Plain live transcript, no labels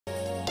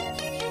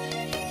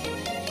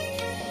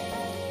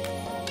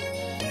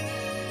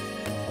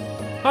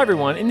Hi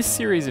everyone, in this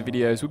series of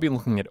videos we'll be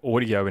looking at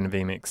audio in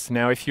vMix.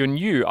 Now if you're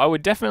new, I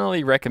would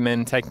definitely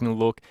recommend taking a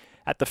look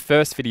at the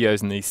first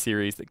videos in these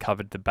series that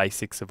covered the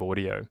basics of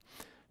audio.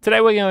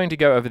 Today we're going to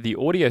go over the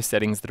audio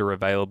settings that are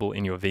available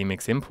in your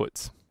vMix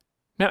inputs.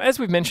 Now as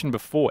we've mentioned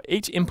before,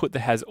 each input that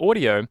has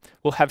audio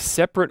will have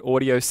separate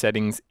audio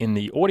settings in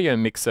the audio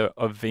mixer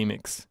of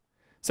vMix.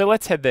 So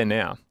let's head there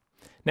now.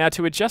 Now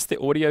to adjust the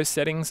audio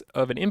settings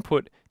of an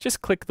input,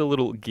 just click the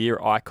little gear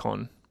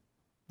icon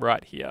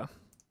right here.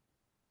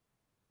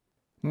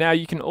 Now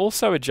you can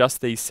also adjust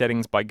these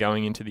settings by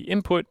going into the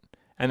input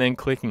and then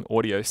clicking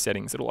audio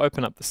settings. It'll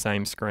open up the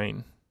same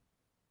screen.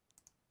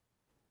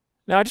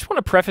 Now I just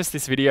want to preface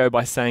this video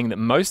by saying that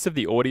most of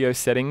the audio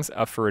settings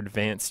are for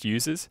advanced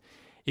users.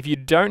 If you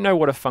don't know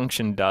what a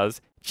function does,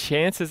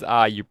 chances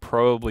are you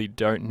probably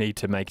don't need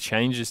to make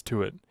changes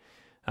to it.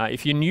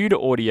 If you're new to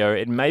audio,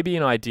 it may be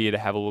an idea to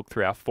have a look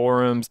through our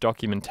forums,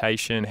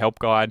 documentation, help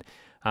guide,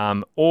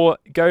 or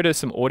go to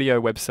some audio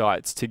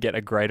websites to get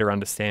a greater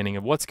understanding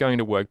of what's going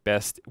to work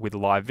best with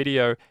live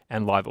video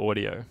and live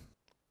audio.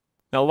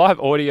 Now, live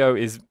audio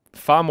is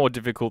far more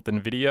difficult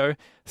than video,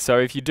 so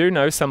if you do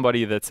know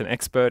somebody that's an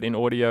expert in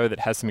audio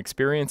that has some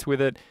experience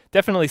with it,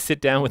 definitely sit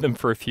down with them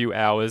for a few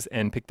hours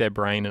and pick their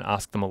brain and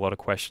ask them a lot of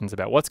questions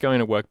about what's going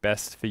to work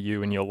best for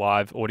you in your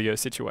live audio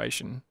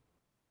situation.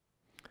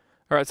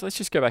 Alright, so let's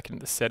just go back into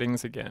the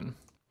settings again.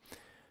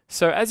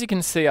 So as you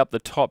can see up the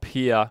top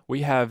here,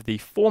 we have the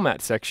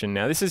format section.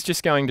 Now this is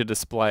just going to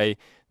display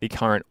the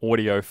current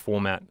audio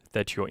format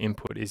that your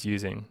input is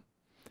using.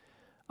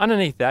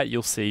 Underneath that,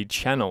 you'll see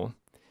channel.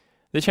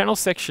 The channel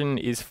section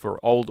is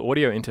for old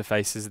audio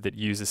interfaces that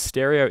use a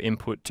stereo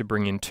input to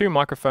bring in two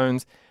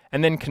microphones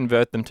and then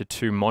convert them to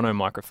two mono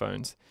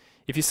microphones.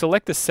 If you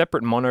select a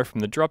separate mono from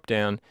the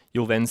drop-down,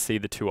 you'll then see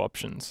the two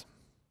options.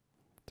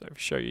 So I'll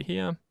show you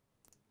here.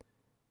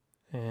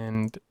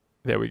 And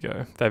there we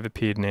go, they've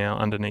appeared now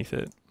underneath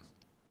it.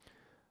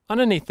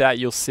 Underneath that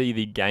you'll see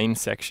the gain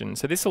section.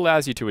 So this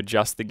allows you to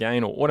adjust the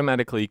gain or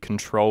automatically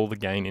control the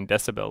gain in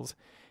decibels.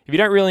 If you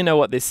don't really know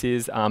what this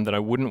is, then I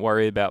wouldn't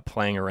worry about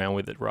playing around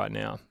with it right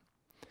now.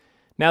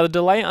 Now the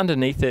delay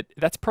underneath it,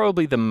 that's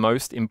probably the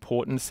most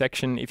important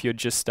section if you're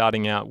just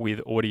starting out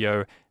with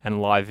audio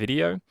and live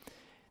video.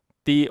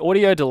 The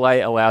audio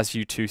delay allows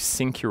you to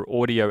sync your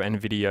audio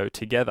and video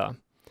together.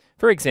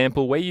 For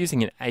example, we're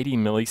using an 80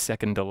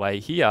 millisecond delay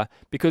here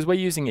because we're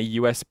using a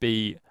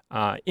USB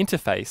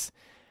interface.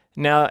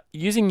 Now,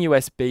 using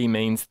USB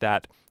means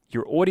that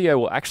your audio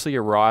will actually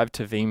arrive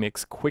to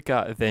vMix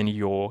quicker than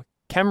your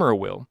camera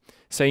will.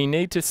 So you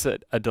need to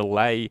set a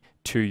delay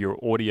to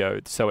your audio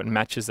so it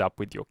matches up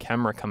with your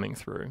camera coming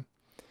through.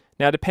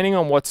 Now, depending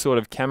on what sort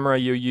of camera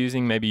you're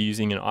using, maybe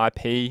using an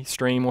IP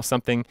stream or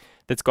something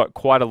that's got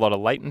quite a lot of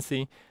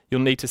latency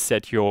you'll need to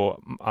set your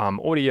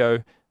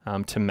audio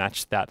to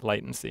match that latency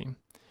latency.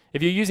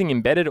 If you're using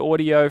embedded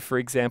audio, for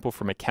example,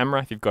 from a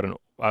camera, if you've got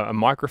a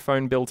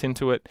microphone built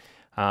into it,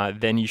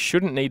 then you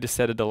shouldn't need to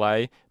set a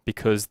delay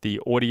because the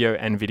audio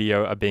and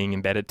video are being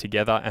embedded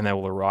together and they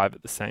will arrive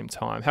at the same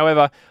time.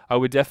 However, I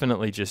would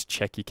definitely just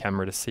check your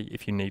camera to see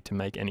if you need to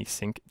make any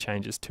sync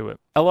changes to it.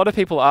 A lot of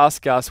people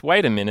ask us,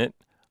 wait a minute,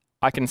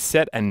 I can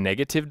set a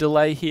negative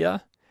delay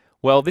here?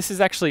 Well, this is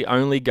actually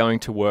only going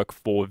to work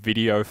for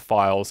video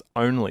files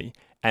only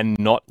and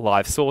not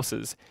live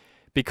sources,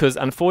 because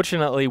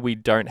unfortunately we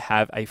don't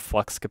have a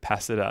flux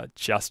capacitor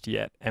just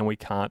yet and we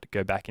can't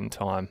go back in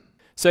time.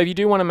 So if you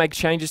do want to make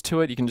changes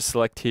to it, you can just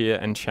select here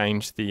and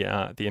change the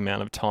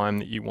amount of time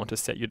that you want to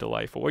set your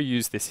delay for, or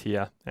use this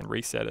here and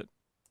reset it.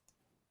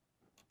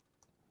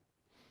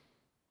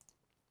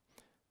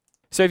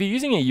 So if you're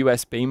using a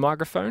USB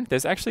microphone,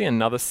 there's actually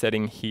another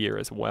setting here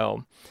as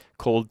well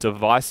called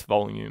device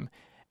volume.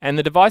 And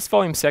the device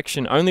volume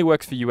section only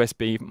works for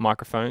USB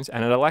microphones,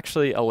 and it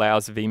actually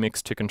allows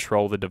vMix to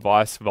control the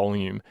device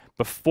volume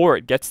before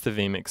it gets to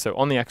vMix, so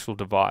on the actual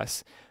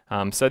device.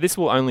 So this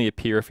will only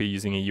appear if you're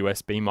using a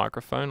USB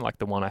microphone like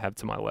the one I have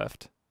to my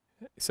left.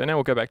 So now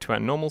we'll go back to our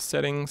normal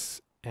settings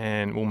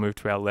and we'll move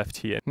to our left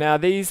here. Now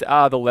these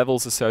are the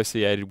levels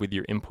associated with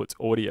your input's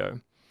audio.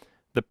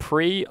 The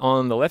pre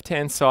on the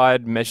left-hand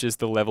side measures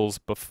the levels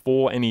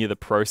before any of the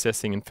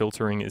processing and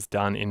filtering is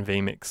done in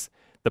vMix.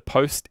 The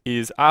post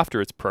is after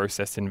it's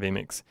processed in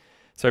vMix.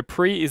 So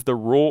pre is the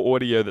raw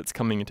audio that's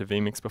coming into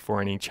vMix before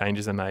any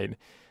changes are made.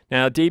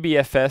 Now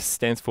dBFS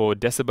stands for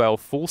decibel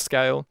full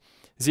scale.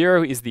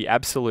 0 is the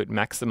absolute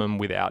maximum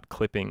without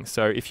clipping.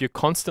 So if you're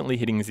constantly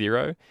hitting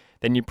 0,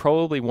 then you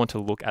probably want to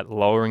look at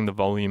lowering the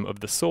volume of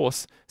the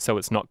source so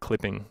it's not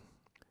clipping.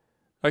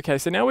 Okay,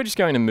 so now we're just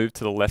going to move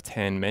to the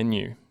left-hand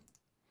menu.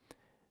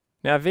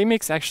 Now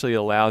vMix actually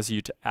allows you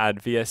to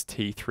add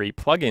VST3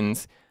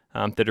 plugins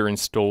that are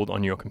installed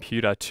on your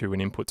computer to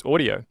an input's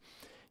audio.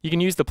 You can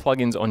use the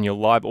plugins on your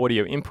live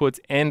audio inputs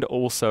and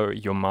also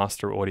your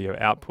master audio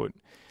output.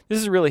 This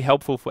is really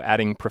helpful for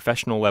adding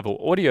professional level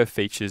audio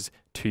features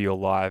to your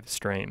live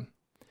stream.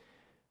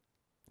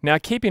 Now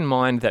keep in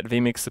mind that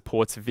vMix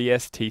supports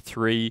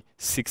VST3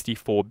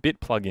 64-bit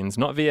plugins,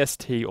 not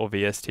VST or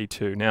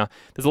VST2. Now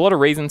there's a lot of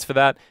reasons for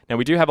that. Now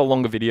we do have a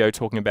longer video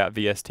talking about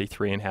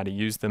VST3 and how to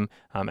use them,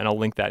 and I'll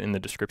link that in the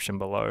description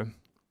below.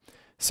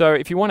 So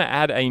if you want to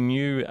add a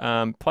new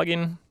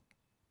plugin,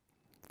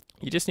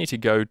 you just need to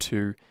go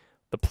to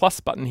the plus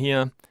button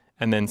here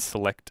and then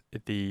select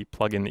the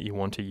plugin that you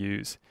want to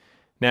use.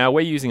 Now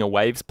we're using a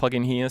Waves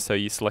plugin here, so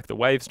you select the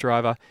Waves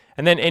driver,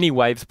 and then any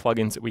Waves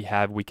plugins that we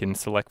have, we can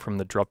select from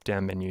the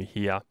drop-down menu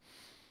here.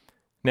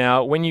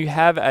 Now, when you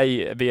have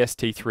a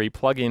VST3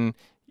 plugin,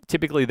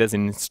 typically there's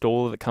an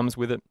installer that comes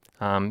with it,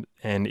 and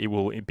it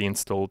will be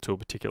installed to a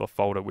particular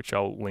folder, which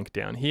I'll link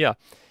down here.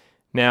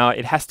 Now,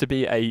 it has to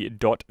be a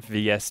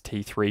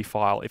 .vst3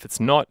 file. If it's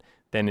not,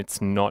 then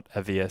it's not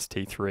a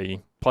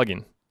VST3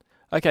 plugin.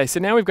 Okay, so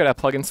now we've got our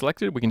plugin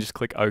selected, we can just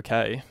click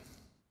OK.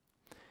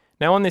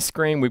 Now on this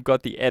screen, we've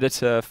got the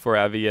editor for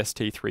our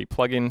VST3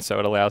 plugin, so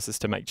it allows us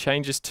to make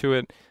changes to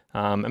it.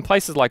 And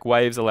places like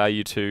Waves allow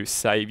you to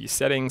save your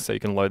settings, so you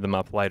can load them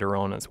up later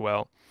on as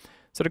well.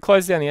 So to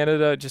close down the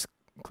editor, just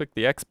click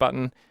the X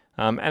button.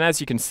 And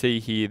as you can see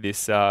here,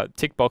 this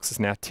tick box is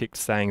now ticked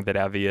saying that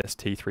our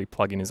VST3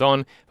 plugin is on.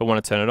 If I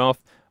want to turn it off,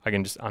 I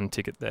can just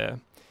untick it there.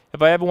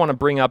 If I ever want to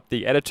bring up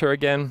the editor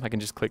again, I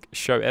can just click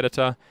Show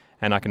Editor,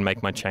 and I can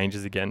make my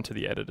changes again to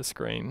the editor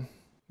screen.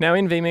 Now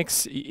in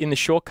vMix, in the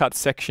shortcuts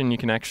section, you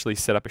can actually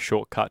set up a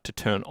shortcut to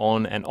turn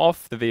on and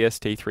off the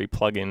VST3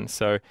 plugin.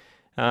 So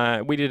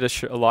we did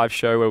a live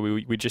show where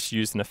we just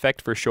used an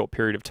effect for a short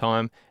period of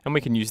time, and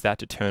we can use that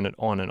to turn it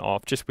on and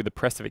off just with the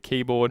press of a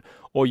keyboard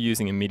or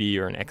using a MIDI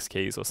or an X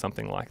keys or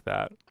something like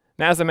that.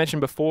 Now, as I mentioned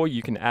before,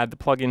 you can add the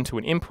plugin to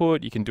an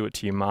input, you can do it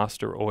to your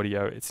master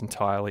audio, it's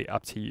entirely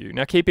up to you.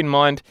 Now keep in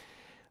mind,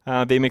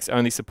 vMix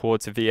only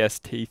supports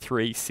VST3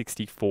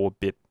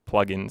 64-bit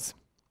plugins.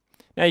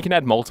 Now you can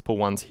add multiple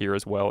ones here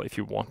as well if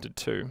you wanted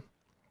to.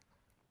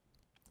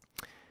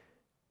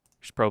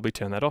 Should probably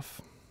turn that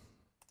off.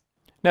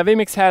 Now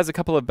vMix has a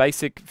couple of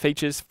basic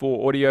features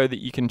for audio that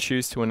you can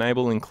choose to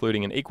enable,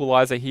 including an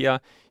equalizer here.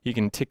 You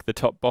can tick the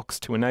top box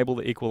to enable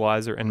the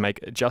equalizer and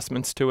make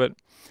adjustments to it.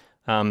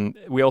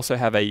 We also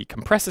have a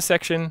compressor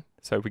section.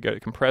 So if we go to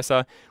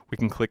compressor, we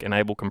can click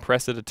enable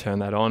compressor to turn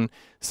that on.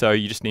 So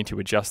you just need to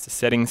adjust the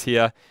settings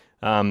here.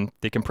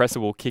 The compressor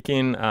will kick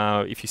in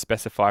if you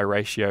specify a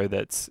ratio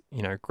that's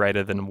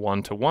greater than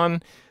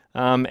 1:1,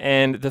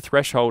 and the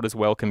threshold as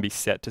well can be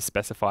set to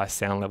specify a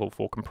sound level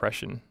for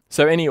compression.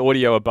 So any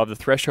audio above the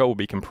threshold will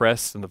be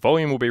compressed and the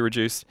volume will be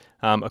reduced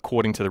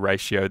according to the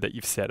ratio that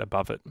you've set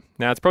above it.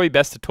 Now it's probably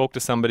best to talk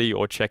to somebody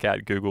or check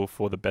out Google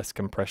for the best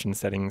compression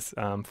settings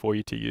for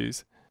you to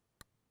use.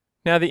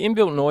 Now the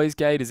inbuilt noise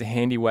gate is a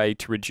handy way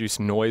to reduce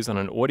noise on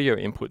an audio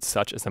input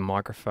such as a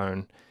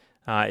microphone.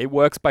 It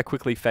works by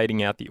quickly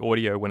fading out the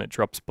audio when it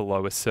drops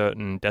below a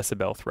certain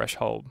decibel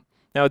threshold.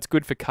 Now it's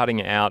good for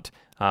cutting out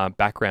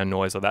background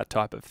noise or that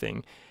type of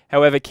thing.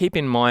 However, keep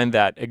in mind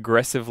that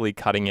aggressively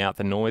cutting out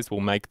the noise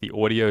will make the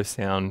audio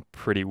sound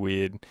pretty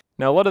weird.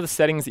 Now a lot of the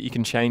settings that you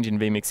can change in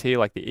vMix here,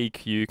 like the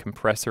EQ,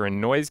 compressor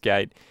and noise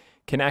gate,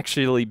 can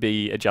actually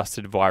be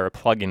adjusted via a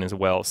plugin as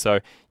well. So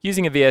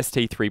using a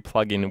VST3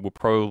 plugin will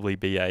probably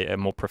be a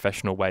more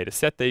professional way to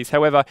set these.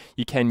 However,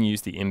 you can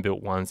use the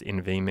inbuilt ones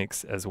in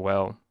vMix as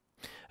well.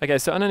 Okay,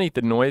 so underneath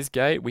the noise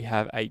gate, we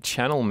have a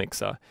channel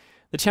mixer.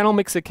 The channel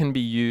mixer can be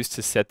used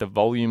to set the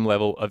volume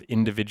level of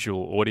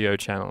individual audio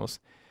channels.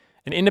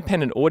 An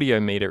independent audio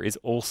meter is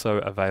also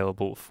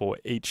available for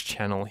each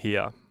channel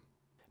here.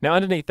 Now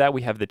underneath that,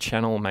 we have the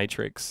channel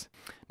matrix.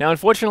 Now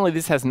unfortunately,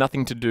 this has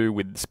nothing to do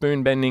with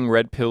spoon bending,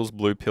 red pills,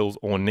 blue pills,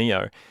 or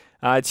Neo.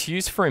 It's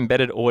used for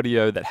embedded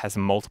audio that has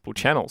multiple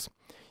channels.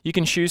 You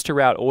can choose to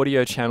route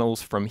audio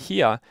channels from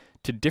here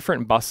to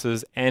different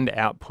buses and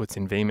outputs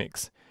in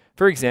vMix.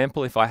 For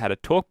example, if I had a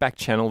talkback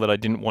channel that I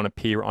didn't want to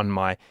appear on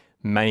my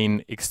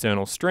main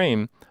external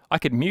stream, I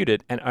could mute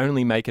it and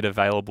only make it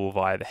available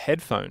via the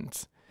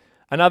headphones.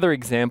 Another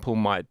example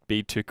might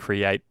be to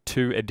create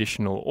 2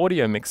 additional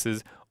audio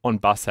mixes on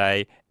bus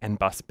A and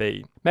bus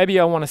B. Maybe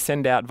I want to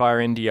send out via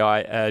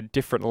NDI a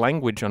different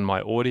language on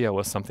my audio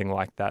or something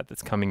like that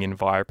that's coming in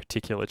via a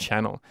particular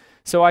channel.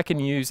 So I can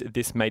use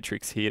this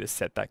matrix here to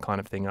set that kind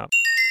of thing up.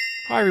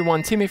 Hi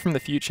everyone, Tim here from the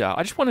future.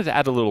 I just wanted to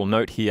add a little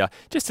note here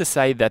just to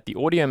say that the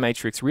audio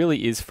matrix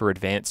really is for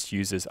advanced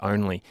users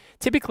only.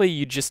 Typically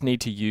you just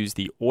need to use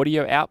the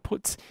audio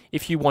outputs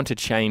if you want to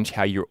change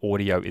how your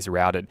audio is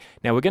routed.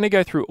 Now we're going to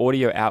go through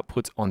audio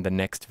outputs on the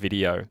next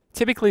video.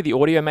 Typically the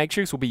audio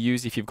matrix will be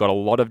used if you've got a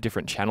lot of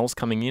different channels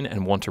coming in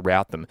and want to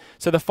route them.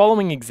 So the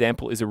following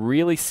example is a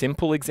really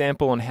simple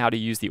example on how to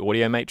use the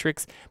audio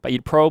matrix, but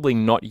you'd probably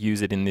not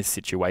use it in this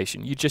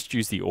situation. You just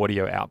use the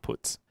audio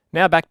outputs.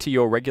 Now back to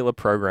your regular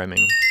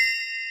programming.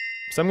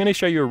 So I'm going to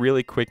show you a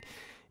really quick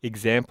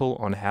example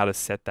on how to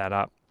set that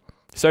up.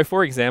 So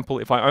for example,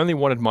 if I only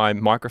wanted my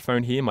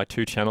microphone here, my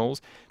 2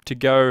 channels, to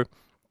go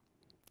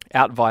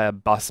out via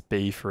bus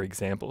B, for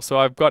example. So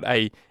I've got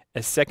a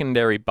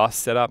secondary bus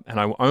set up and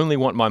I only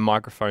want my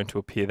microphone to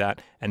appear that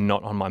and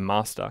not on my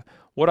master.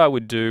 What I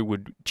would do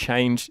would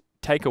change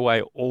take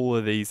away all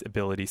of these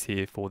abilities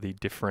here for the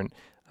different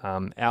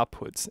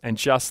outputs and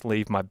just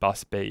leave my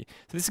bus B.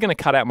 So this is going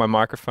to cut out my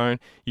microphone.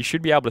 You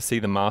should be able to see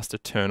the master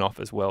turn off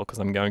as well, because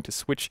I'm going to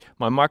switch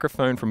my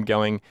microphone from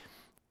going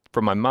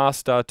from my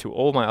master to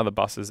all my other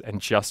buses and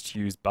just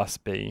use bus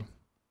B.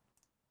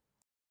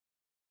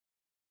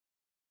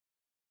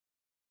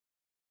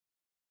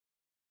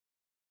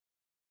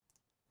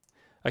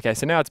 Okay,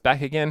 so now it's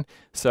back again.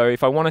 So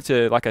if I wanted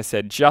to, like I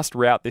said, just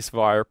route this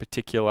via a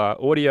particular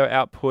audio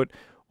output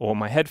or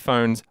my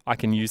headphones, I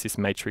can use this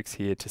matrix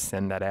here to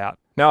send that out.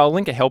 Now I'll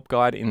link a help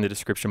guide in the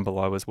description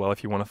below as well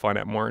if you want to find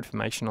out more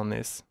information on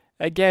this.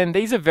 Again,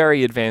 these are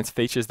very advanced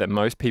features that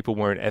most people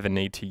won't ever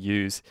need to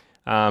use.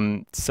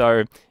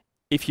 So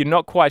if you're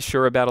not quite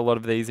sure about a lot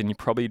of these, and you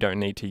probably don't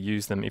need to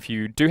use them, if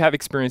you do have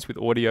experience with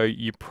audio,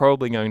 you're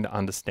probably going to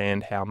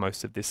understand how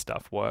most of this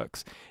stuff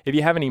works. If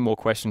you have any more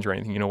questions or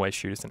anything, you can always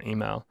shoot us an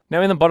email.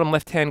 Now in the bottom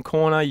left-hand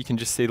corner, you can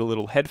just see the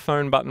little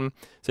headphone button.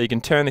 So you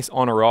can turn this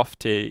on or off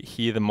to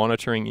hear the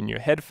monitoring in your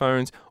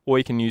headphones, or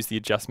you can use the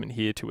adjustment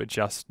here to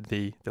adjust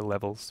the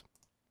levels.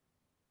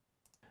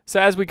 So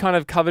as we kind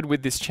of covered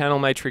with this channel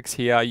matrix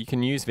here, you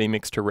can use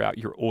vMix to route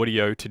your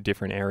audio to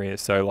different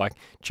areas. So like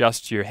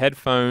just your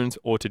headphones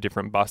or to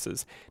different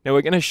buses. Now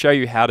we're going to show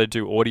you how to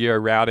do audio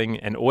routing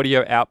and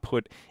audio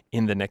output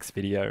in the next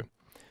video.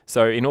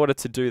 So in order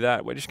to do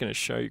that, we're just going to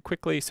show you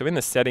quickly. So in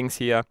the settings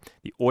here,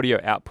 the audio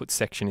output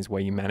section is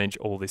where you manage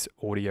all this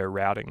audio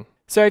routing.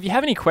 So if you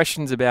have any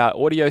questions about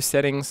audio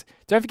settings,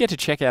 don't forget to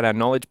check out our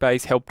knowledge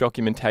base, help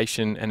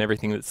documentation, and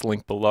everything that's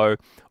linked below.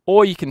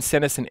 Or you can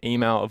send us an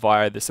email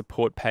via the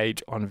support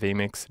page on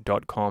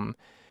vmix.com.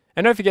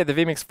 And don't forget, the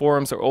vMix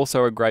forums are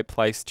also a great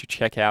place to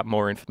check out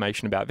more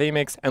information about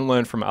vMix and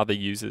learn from other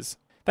users.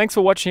 Thanks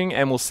for watching,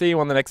 and we'll see you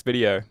on the next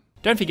video.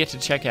 Don't forget to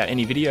check out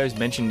any videos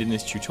mentioned in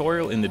this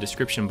tutorial in the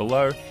description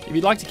below. If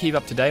you'd like to keep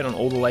up to date on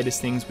all the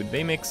latest things with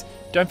vMix,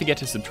 don't forget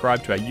to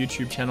subscribe to our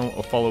YouTube channel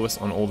or follow us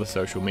on all the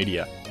social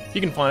media. You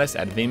can find us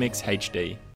at vMix HD.